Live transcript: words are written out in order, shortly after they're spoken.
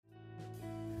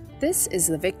This is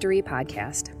the Victory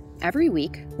Podcast. Every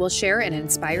week, we'll share an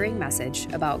inspiring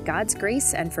message about God's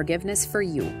grace and forgiveness for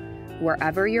you,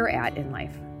 wherever you're at in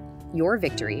life. Your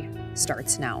victory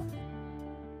starts now.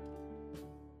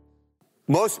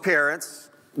 Most parents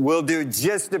will do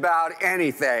just about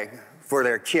anything for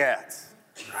their kids,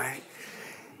 right?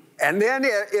 And then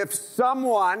if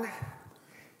someone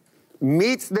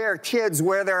meets their kids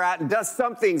where they're at and does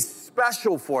something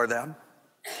special for them,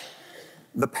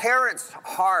 the parents'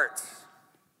 hearts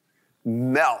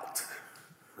melt.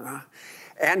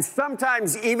 And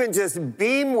sometimes even just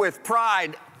beam with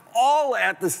pride all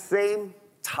at the same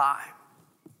time.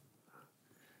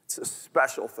 It's a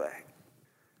special thing.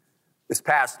 This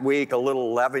past week, a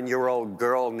little 11-year-old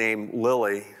girl named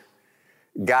Lily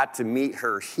got to meet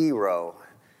her hero,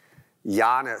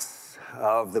 Giannis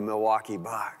of the Milwaukee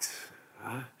Bucks.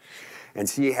 And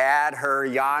she had her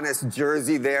Giannis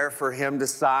jersey there for him to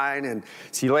sign, and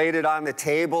she laid it on the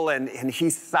table, and he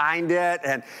signed it,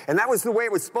 and that was the way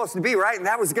it was supposed to be, right? And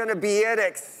that was going to be it,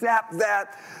 except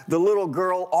that the little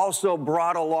girl also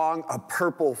brought along a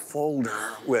purple folder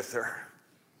with her.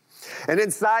 And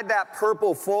inside that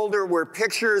purple folder were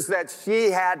pictures that she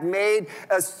had made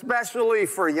especially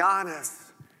for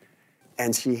Giannis,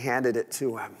 and she handed it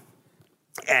to him.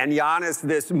 And Giannis,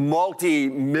 this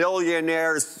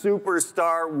multi-millionaire,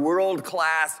 superstar,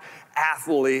 world-class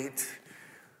athlete,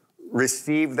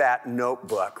 received that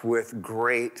notebook with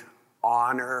great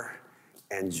honor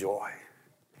and joy.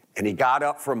 And he got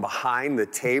up from behind the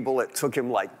table. It took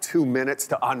him like 2 minutes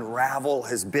to unravel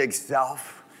his big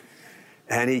self.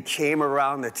 And he came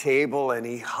around the table and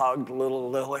he hugged little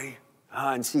Lily.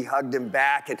 And she hugged him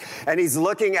back. And he's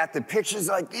looking at the pictures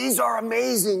like, these are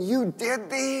amazing. You did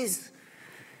these?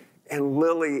 And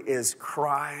Lily is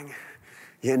crying,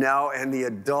 and the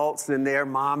adults and their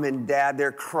mom and dad,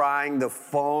 they're crying. The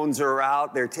phones are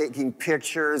out. They're taking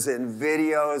pictures and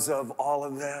videos of all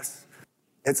of this.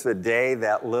 It's a day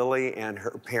that Lily and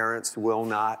her parents will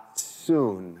not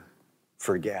soon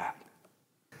forget.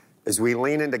 As we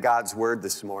lean into God's word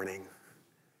this morning,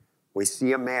 we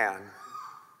see a man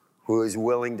who is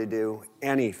willing to do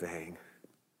anything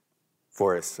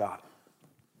for his son.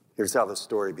 Here's how the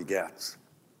story begins.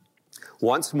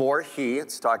 Once more,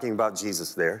 it's talking about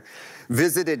Jesus there,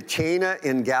 visited Cana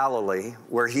in Galilee,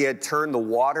 where he had turned the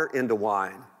water into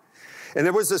wine. And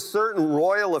there was a certain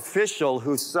royal official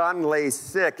whose son lay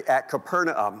sick at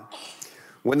Capernaum.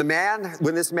 When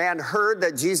this man heard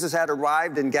that Jesus had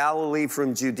arrived in Galilee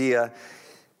from Judea,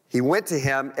 he went to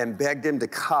him and begged him to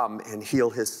come and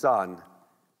heal his son,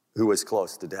 who was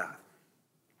close to death.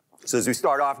 So as we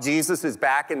start off, Jesus is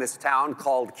back in this town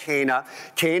called Cana.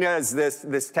 Cana is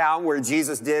this town where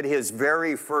Jesus did his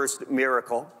very first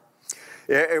miracle.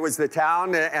 It was the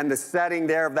town and the setting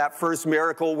there of that first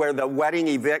miracle where the wedding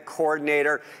event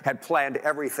coordinator had planned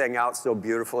everything out so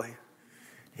beautifully.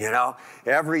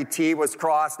 Every T was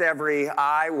crossed, every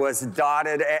I was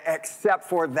dotted, except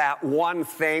for that one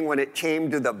thing when it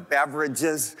came to the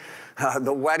beverages.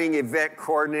 The wedding event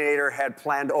coordinator had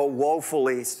planned,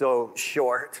 woefully so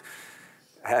short,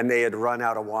 and they had run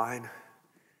out of wine.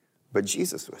 But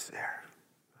Jesus was there.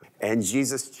 And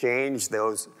Jesus changed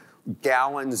those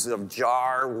gallons of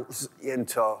jars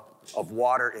of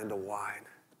water into wine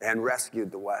and rescued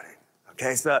the wedding.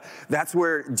 Okay, so that's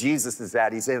where Jesus is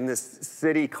at. He's in this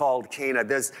city called Cana.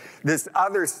 There's this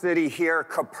other city here,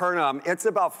 Capernaum. It's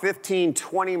about 15,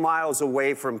 20 miles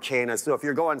away from Cana. So if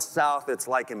you're going south, it's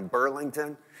like in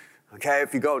Burlington. Okay,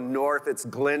 if you go north, it's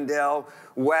Glendale,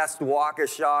 west,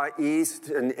 Waukesha, east,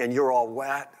 and you're all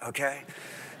wet, okay?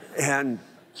 And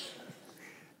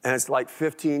it's like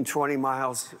 15, 20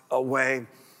 miles away. And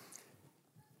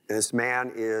this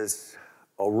man is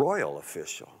a royal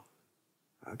official.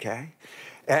 Okay?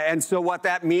 And so what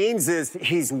that means is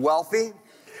he's wealthy.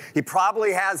 He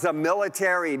probably has a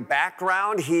military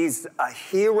background. He's a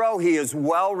hero. He is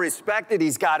well respected.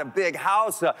 He's got a big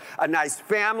house, a nice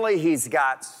family. He's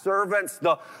got servants,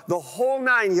 the whole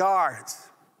 9 yards.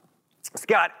 He's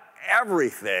got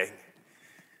everything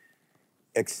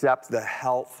except the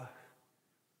health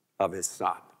of his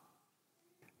son.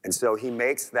 And so he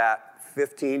makes that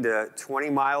 15 to 20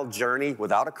 mile journey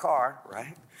without a car,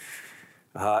 right?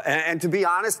 And to be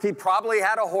honest, he probably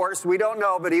had a horse. We don't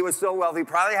know, but he was so wealthy. He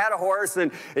probably had a horse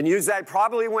and used that.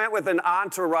 Probably went with an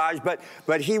entourage,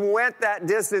 but he went that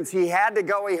distance. He had to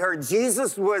go. He heard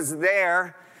Jesus was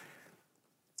there.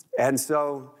 And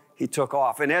so he took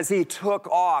off. And as he took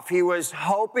off, he was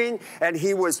hoping and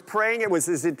he was praying. It was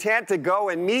his intent to go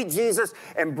and meet Jesus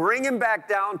and bring him back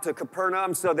down to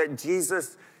Capernaum so that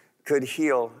Jesus could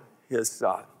heal his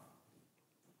son.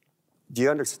 Do you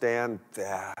understand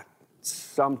that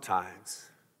sometimes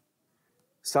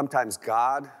sometimes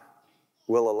God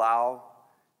will allow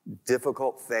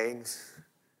difficult things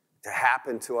to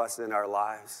happen to us in our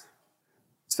lives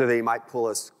so that he might pull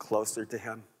us closer to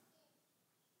him.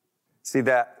 See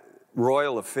that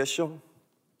royal official?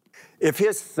 If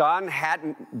his son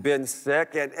hadn't been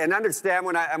sick, and understand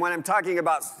when I'm talking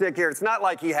about sick here, it's not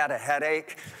like he had a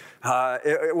headache.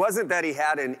 It wasn't that he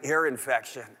had an ear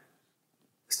infection.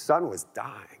 His son was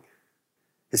dying.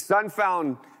 His son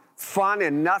found fun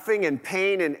in nothing and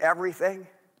pain in everything.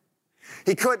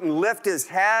 He couldn't lift his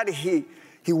head. He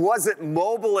wasn't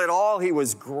mobile at all. He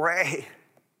was gray.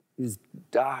 He was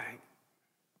dying.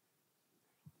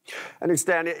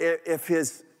 Understand, if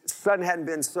his son hadn't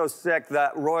been so sick,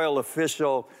 that royal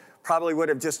official probably would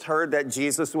have just heard that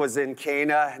Jesus was in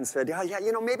Cana and said, yeah,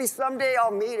 maybe someday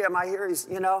I'll meet him. I hear he's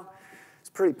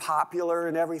pretty popular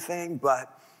and everything,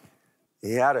 but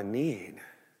he had a need.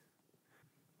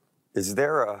 Is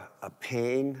there a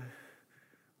pain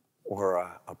or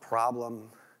a problem,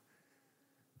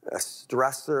 a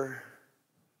stressor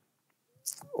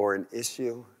or an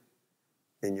issue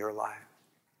in your life?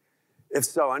 If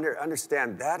so,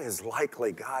 understand that is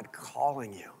likely God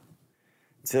calling you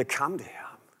to come to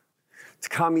him, to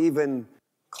come even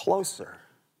closer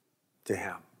to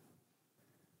him.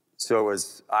 So it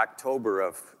was October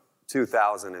of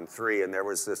 2003, and there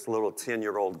was this little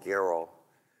 10-year-old girl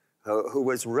who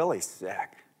was really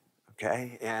sick,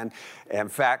 okay? And in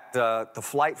fact, the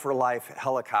Flight for Life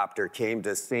helicopter came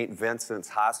to St. Vincent's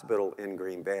Hospital in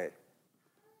Green Bay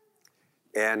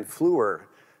and flew her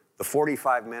the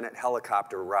 45-minute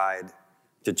helicopter ride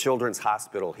to Children's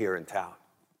Hospital here in town.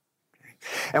 Okay?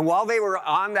 And while they were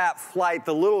on that flight,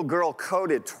 the little girl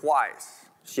coded twice.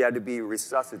 She had to be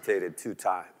resuscitated 2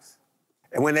 times.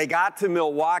 And when they got to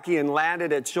Milwaukee and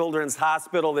landed at Children's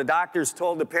Hospital, the doctors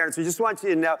told the parents, we just want you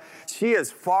to know, she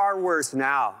is far worse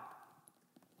now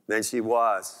than she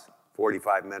was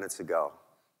 45 minutes ago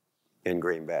in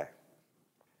Green Bay.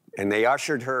 And they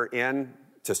ushered her in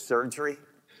to surgery.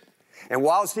 And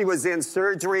while she was in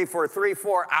surgery for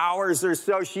 3-4 hours or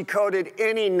so, she coded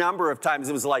any number of times.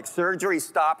 It was like surgery,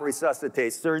 stop,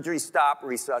 resuscitate, surgery, stop,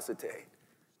 resuscitate.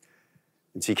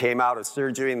 And she came out of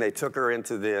surgery, and they took her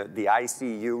into the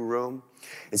ICU room.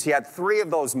 And she had 3 of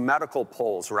those medical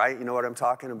poles, right? You know what I'm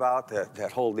talking about?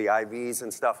 That hold the IVs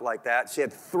and stuff like that. She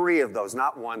had 3 of those,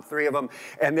 not 1, 3 of them.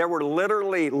 And there were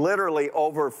literally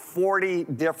over 40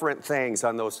 different things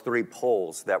on those 3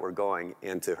 poles that were going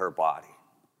into her body.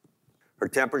 Her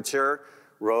temperature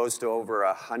rose to over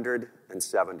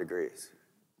 107 degrees.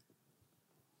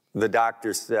 The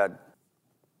doctor said,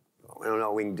 we don't know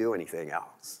if we can do anything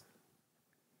else.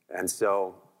 And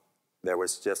so there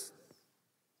was just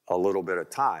a little bit of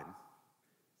time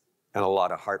and a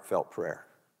lot of heartfelt prayer.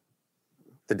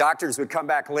 The doctors would come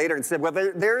back later and said, well,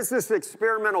 there's this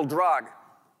experimental drug.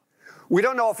 We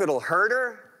don't know if it'll hurt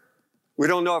her. We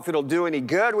don't know if it'll do any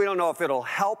good. We don't know if it'll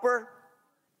help her.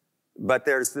 But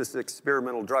there's this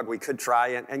experimental drug we could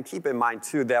try. And keep in mind,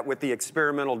 too, that with the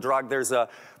experimental drug, there's a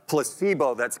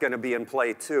placebo that's going to be in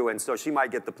play, too. And so she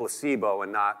might get the placebo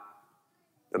and not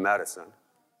the medicine.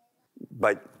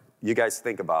 But you guys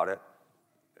think about it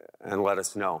and let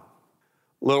us know.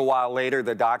 A little while later,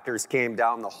 the doctors came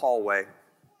down the hallway,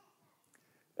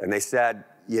 and they said,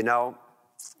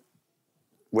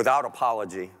 without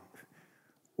apology,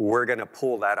 we're going to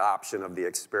pull that option of the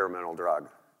experimental drug.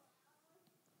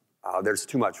 There's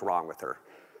too much wrong with her.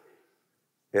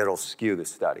 It'll skew the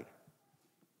study.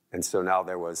 And so now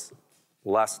there was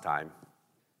less time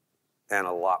and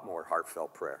a lot more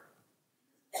heartfelt prayer.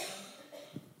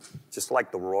 Just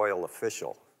like the royal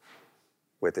official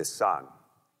with his son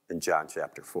in John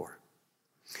chapter 4.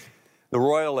 The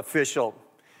royal official,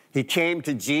 he came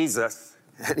to Jesus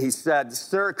and he said,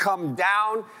 "Sir, come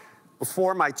down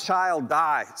before my child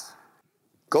dies."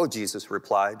 "Go," Jesus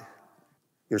replied,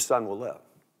 "your son will live."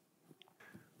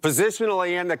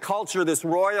 Positionally in the culture, this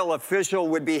royal official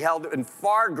would be held in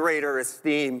far greater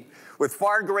esteem, with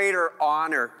far greater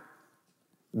honor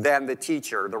than the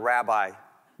teacher, the rabbi,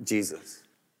 Jesus.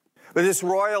 But this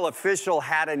royal official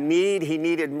had a need. He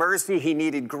needed mercy. He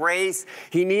needed grace.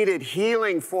 He needed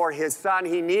healing for his son.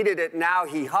 He needed it now.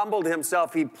 He humbled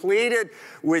himself. He pleaded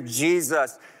with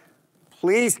Jesus,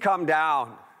 "Please come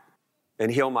down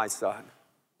and heal my son."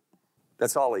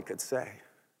 That's all he could say.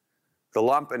 The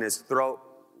lump in his throat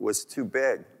was too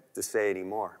big to say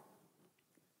anymore.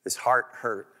 His heart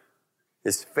hurt.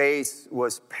 His face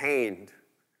was pained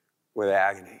with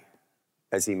agony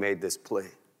as he made this plea.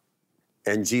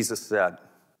 And Jesus said,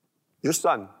 "Your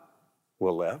son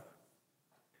will live."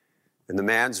 And the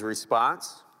man's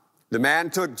response, the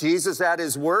man took Jesus at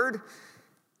his word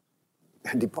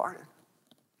and departed.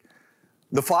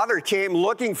 The father came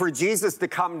looking for Jesus to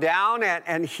come down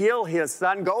and heal his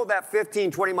son, go that 15,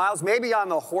 20 miles, maybe on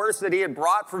the horse that he had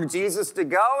brought for Jesus to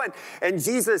go. And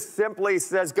Jesus simply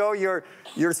says, go, your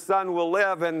son will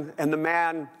live. And the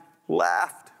man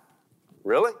left.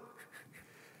 Really?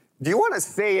 Do you want to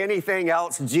say anything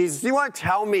else, Jesus? Do you want to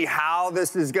tell me how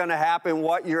this is going to happen,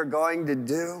 what you're going to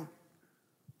do?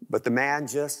 But the man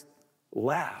just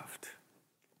left.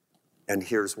 And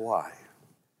here's why.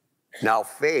 Now,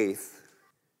 faith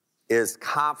is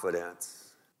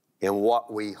confidence in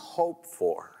what we hope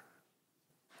for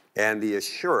and the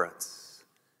assurance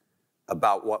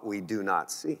about what we do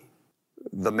not see.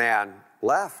 The man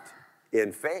left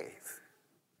in faith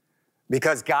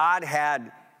because God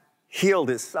had healed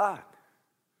his son.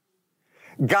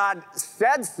 God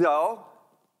said so,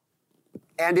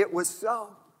 and it was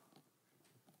so.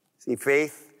 See,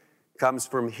 faith comes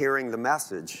from hearing the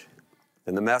message,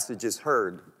 and the message is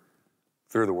heard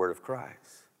through the word of Christ.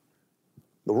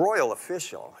 The royal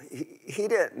official, he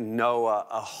didn't know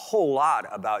a whole lot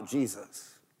about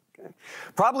Jesus. Okay?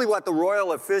 Probably what the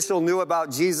royal official knew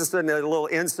about Jesus in a little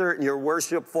insert in your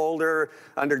worship folder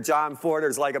under John 4,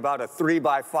 there's like about a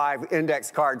 3x5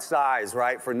 index card size,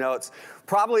 right, for notes.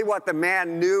 Probably what the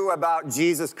man knew about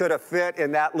Jesus could have fit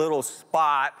in that little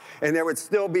spot, and there would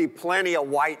still be plenty of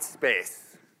white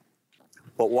space.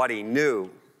 But what he knew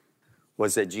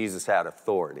was that Jesus had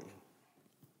authority,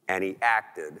 and he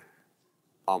acted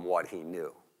on what he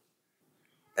knew.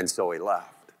 And so he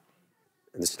left.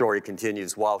 And the story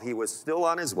continues. While he was still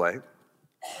on his way,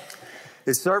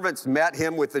 his servants met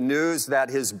him with the news that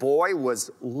his boy was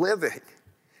living.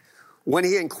 When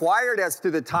he inquired as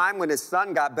to the time when his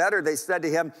son got better, they said to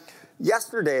him,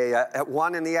 yesterday at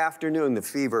 1 p.m, the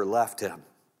fever left him.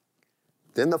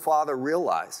 Then the father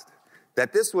realized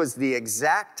that this was the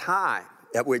exact time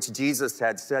at which Jesus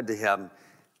had said to him,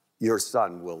 your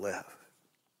son will live.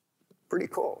 Pretty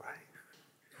cool,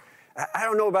 right? I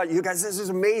don't know about you guys. This is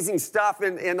amazing stuff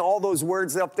and all those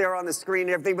words up there on the screen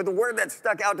and everything. But the word that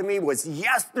stuck out to me was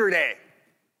yesterday.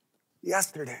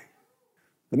 Yesterday.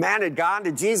 The man had gone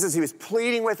to Jesus. He was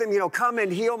pleading with him, come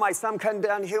and heal my son, come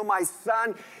down and heal my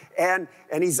son. And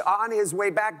he's on his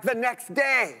way back the next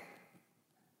day.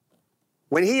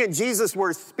 When he and Jesus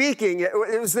were speaking,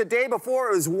 it was the day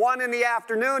before, it was 1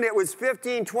 p.m. It was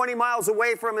 15, 20 miles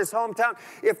away from his hometown.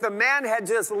 If the man had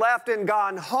just left and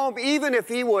gone home, even if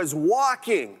he was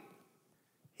walking,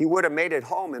 he would have made it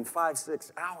home in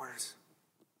 5-6 hours.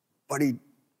 But he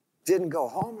didn't go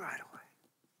home right away.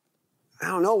 I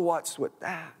don't know what's with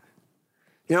that.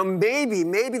 Maybe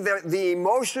the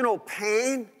emotional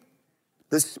pain,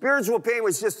 the spiritual pain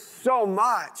was just so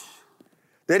much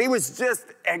that he was just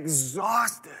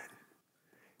exhausted.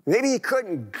 Maybe he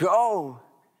couldn't go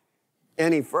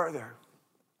any further.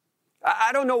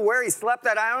 I don't know where he slept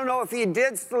at. I don't know if he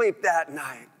did sleep that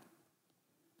night.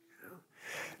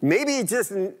 Maybe he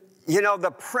just,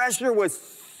 the pressure was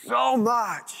so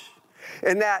much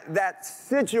in that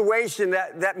situation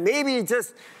that maybe he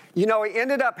just, he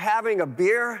ended up having a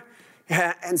beer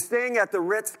and staying at the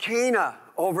Ritz Cana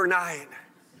overnight.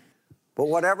 But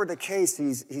whatever the case,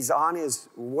 he's on his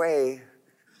way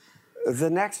the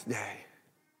next day.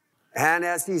 And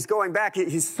as he's going back,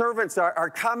 his servants are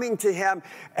coming to him,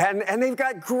 and they've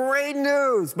got great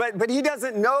news. But he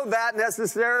doesn't know that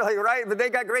necessarily, right? But they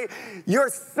got great, your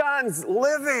son's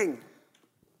living.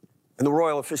 And the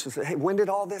royal officials say, hey, when did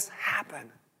all this happen?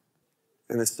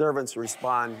 And the servants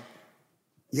respond,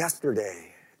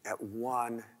 yesterday at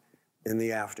 1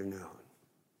 p.m.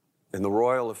 And the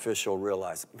royal official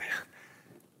realized, man,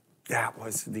 that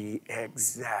was the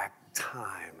exact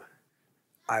time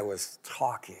I was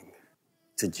talking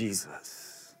to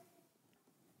Jesus.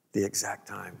 The exact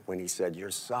time when he said,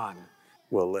 your son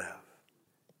will live.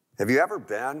 Have you ever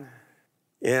been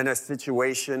in a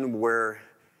situation where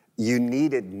you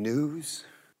needed news?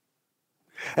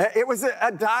 It was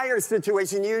a dire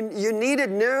situation. You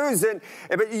needed news,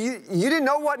 but you didn't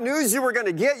know what news you were going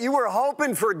to get. You were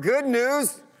hoping for good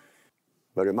news,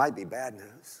 but it might be bad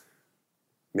news.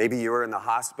 Maybe you were in the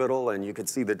hospital and you could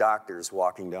see the doctors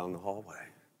walking down the hallway.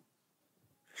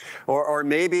 Or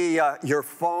maybe your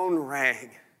phone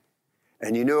rang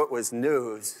and you knew it was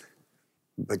news,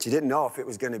 but you didn't know if it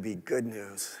was going to be good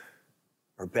news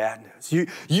or bad news.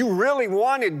 You really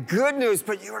wanted good news,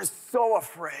 but you were so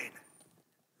afraid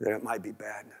that it might be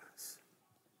bad news.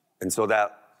 And so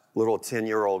that little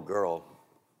 10-year-old girl,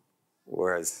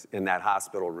 whereas in that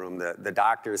hospital room, the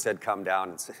doctors had come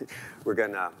down and said, we're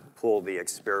going to pull the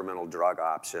experimental drug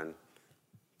option.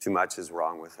 Too much is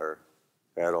wrong with her.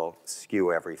 It'll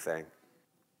skew everything.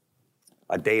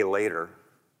 A day later,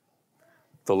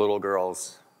 the little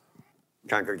girl's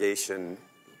Congregation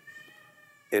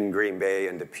in Green Bay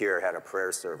and De Pere had a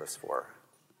prayer service for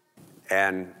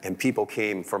her. And people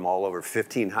came from all over,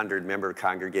 1,500 member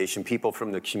congregation. People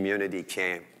from the community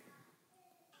came.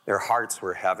 Their hearts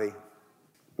were heavy.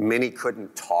 Many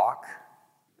couldn't talk.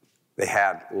 They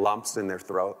had lumps in their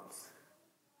throats.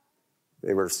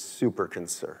 They were super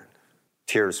concerned.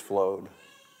 Tears flowed,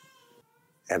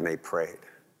 and they prayed.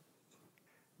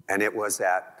 And it was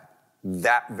at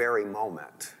that very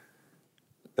moment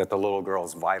that the little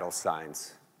girl's vital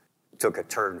signs took a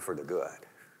turn for the good.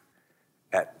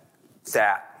 At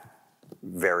that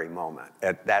very moment,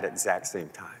 at that exact same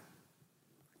time.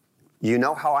 You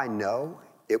know how I know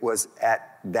it was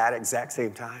at that exact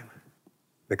same time?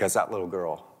 Because that little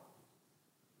girl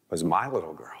was my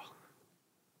little girl.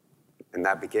 And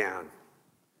that began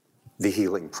the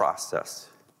healing process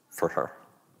for her.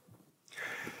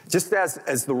 Just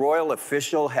as the royal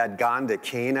official had gone to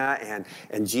Cana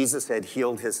and Jesus had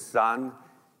healed his son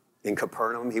in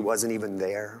Capernaum, he wasn't even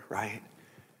there, right?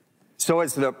 So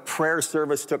as the prayer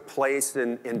service took place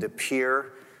in De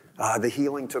Pere, the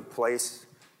healing took place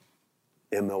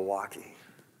in Milwaukee.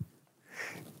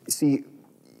 You see,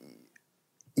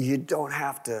 you don't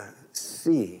have to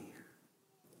see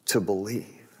to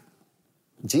believe.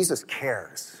 Jesus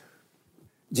cares.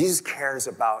 Jesus cares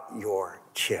about your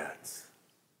kids.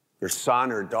 Your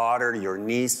son or daughter, your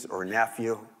niece or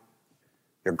nephew,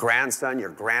 your grandson, your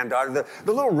granddaughter,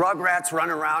 the little rugrats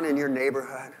running around in your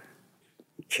neighborhood.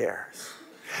 He cares.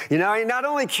 You know, he not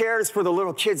only cares for the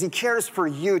little kids, he cares for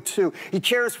you too. He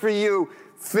cares for you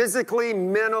physically,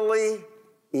 mentally,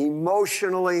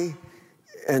 emotionally,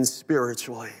 and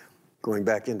spiritually. Going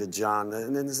back into John,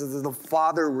 and then the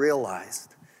Father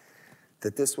realized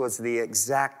that this was the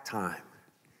exact time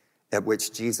at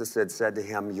which Jesus had said to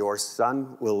him, your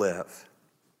son will live.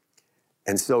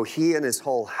 And so he and his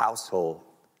whole household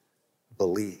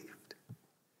believed.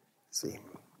 See,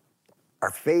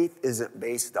 our faith isn't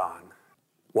based on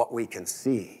what we can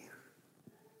see.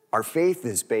 Our faith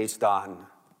is based on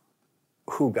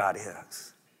who God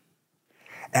is.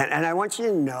 And I want you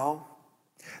to know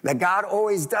that God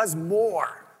always does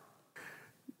more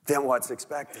than what's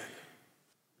expected.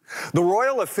 The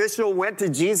royal official went to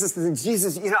Jesus and said,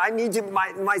 Jesus, you know, I need you,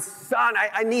 my son,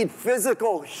 I need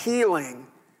physical healing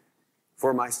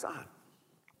for my son.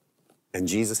 And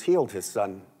Jesus healed his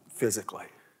son physically.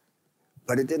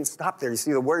 But it didn't stop there. You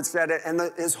see, the word said it, and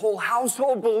his whole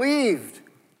household believed.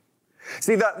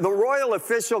 See, the royal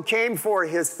official came for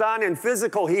his son in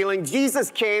physical healing.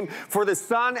 Jesus came for the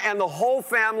son and the whole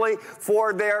family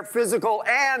for their physical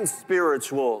and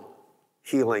spiritual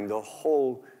healing. The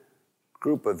whole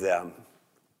group of them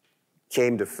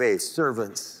came to faith,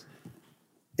 servants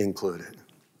included.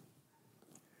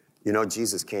 You know,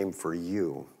 Jesus came for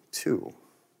you too,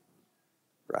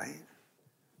 right?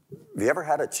 Have you ever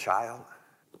had a child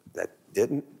that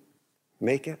didn't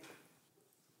make it?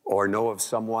 Or know of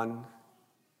someone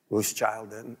whose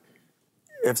child didn't?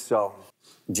 If so,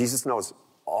 Jesus knows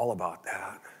all about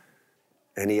that.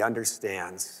 And he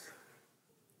understands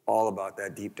all about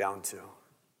that deep down too.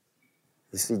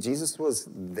 You see, Jesus was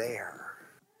there.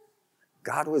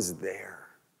 God was there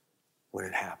when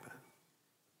it happened.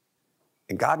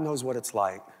 And God knows what it's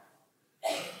like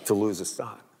to lose a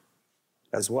son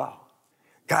as well.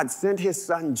 God sent his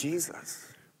son Jesus.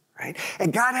 Right?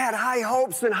 And God had high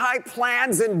hopes and high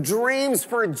plans and dreams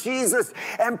for Jesus.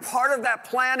 And part of that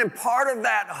plan and part of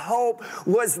that hope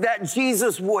was that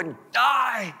Jesus would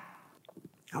die.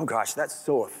 Oh gosh, that's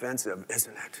so offensive,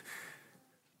 isn't it?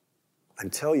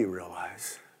 Until you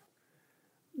realize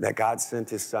that God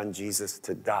sent his son Jesus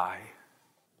to die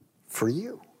for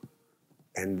you.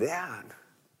 And then,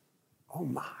 oh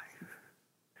my,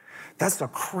 that's a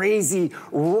crazy,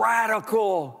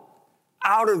 radical,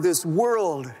 out of this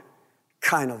world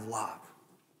kind of love.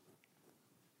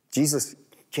 Jesus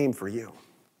came for you.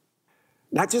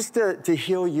 Not just to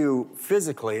heal you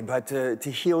physically, but to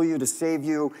heal you, to save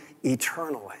you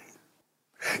eternally.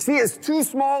 See, it's too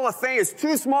small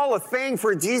a thing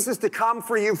for Jesus to come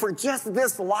for you for just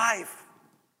this life.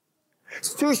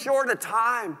 It's too short a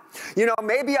time. You know,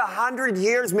 maybe 100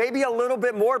 years, maybe a little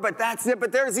bit more, but that's it.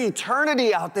 But there's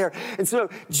eternity out there. And so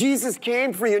Jesus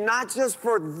came for you, not just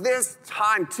for this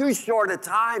time, too short a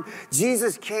time.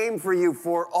 Jesus came for you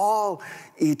for all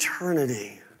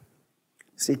eternity.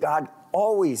 See, God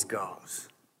always goes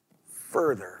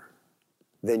further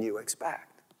than you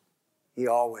expect. He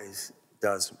always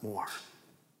does more.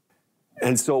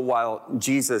 And so while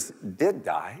Jesus did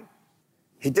die,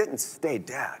 he didn't stay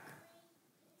dead.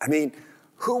 I mean,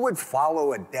 who would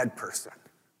follow a dead person?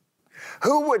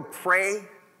 Who would pray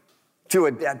to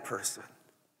a dead person?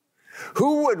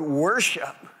 Who would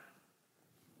worship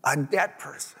a dead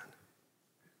person?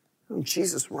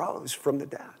 Jesus rose from the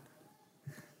dead.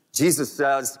 Jesus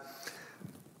says,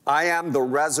 I am the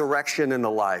resurrection and the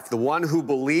life. The one who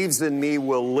believes in me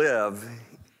will live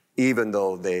even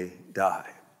though they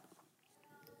die.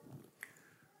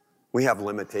 We have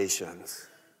limitations.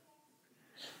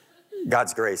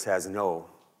 God's grace has no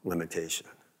limitation.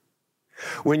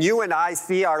 When you and I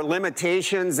see our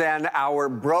limitations and our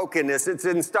brokenness, it's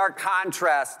in stark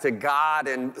contrast to God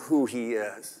and who he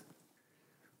is.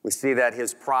 We see that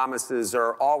his promises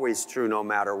are always true no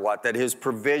matter what, that his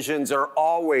provisions are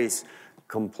always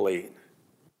complete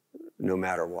no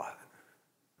matter what.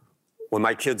 When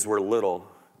my kids were little,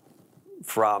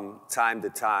 from time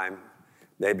to time,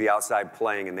 they'd be outside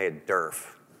playing and they'd derf,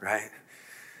 right?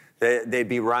 They'd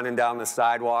be running down the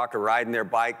sidewalk or riding their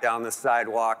bike down the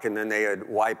sidewalk, and then they would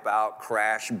wipe out,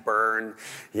 crash, burn,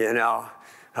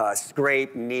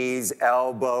 scrape knees,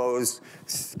 elbows,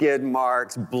 skid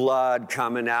marks, blood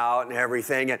coming out and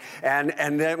everything.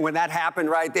 And then when that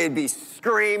happened, right, they'd be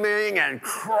screaming and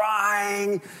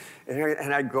crying.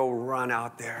 And I'd go run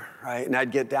out there, right? And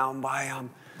I'd get down by them.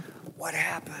 What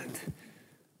happened?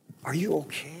 Are you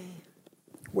okay?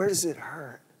 Where does it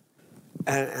hurt?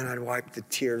 And I'd wipe the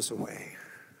tears away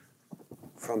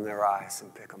from their eyes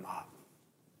and pick them up.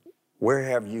 Where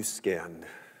have you skinned?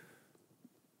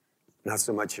 Not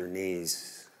so much your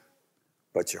knees,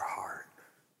 but your heart.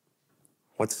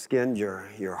 What's skinned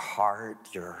your heart,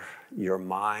 your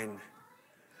mind?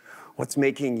 What's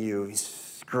making you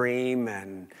scream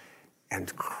and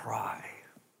cry?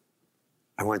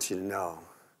 I want you to know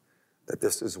that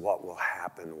this is what will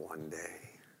happen one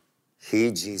day.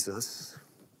 He, Jesus,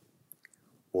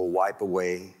 will wipe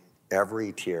away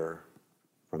every tear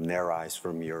from their eyes,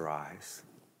 from your eyes.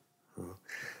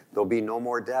 There'll be no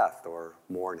more death or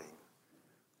mourning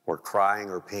or crying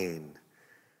or pain,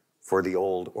 for the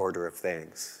old order of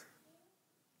things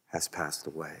has passed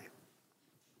away.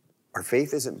 Our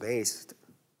faith isn't based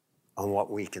on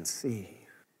what we can see.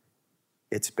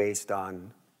 It's based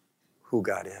on who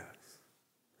God is.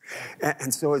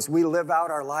 And so as we live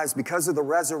out our lives because of the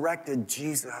resurrected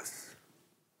Jesus,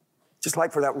 just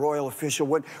like for that royal official,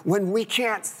 when we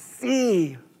can't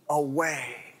see a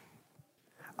way,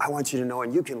 I want you to know,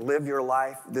 and you can live your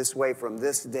life this way from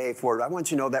this day forward. I want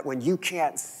you to know that when you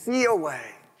can't see a way,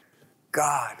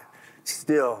 God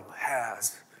still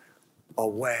has a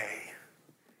way.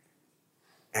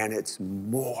 And it's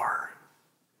more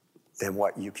than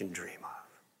what you can dream of.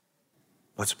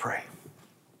 Let's pray.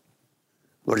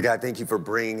 Lord God, thank you for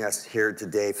bringing us here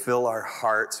today. Fill our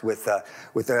hearts with a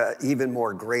even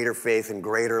more greater faith and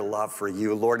greater love for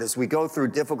you. Lord, as we go through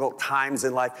difficult times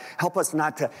in life, help us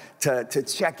not to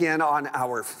check in on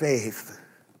our faith,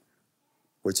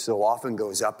 which so often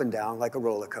goes up and down like a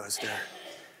roller coaster.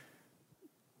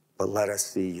 But let us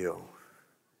see you.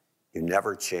 You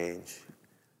never change.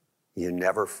 You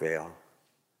never fail.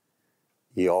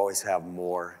 You always have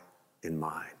more in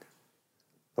mind.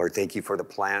 Lord, thank you for the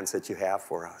plans that you have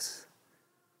for us.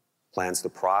 Plans to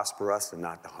prosper us and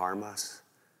not to harm us.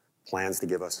 Plans to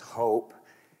give us hope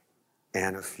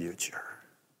and a future.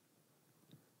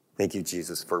 Thank you,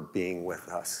 Jesus, for being with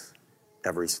us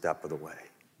every step of the way.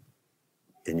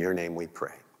 In your name we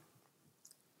pray.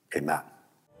 Amen.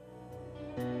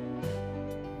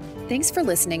 Thanks for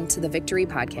listening to the Victory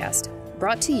Podcast,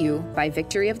 brought to you by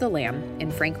Victory of the Lamb in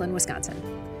Franklin, Wisconsin.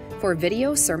 For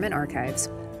video sermon archives,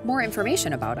 more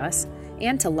information about us,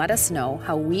 and to let us know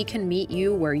how we can meet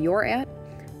you where you're at,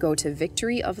 go to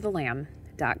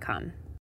victoryofthelamb.com.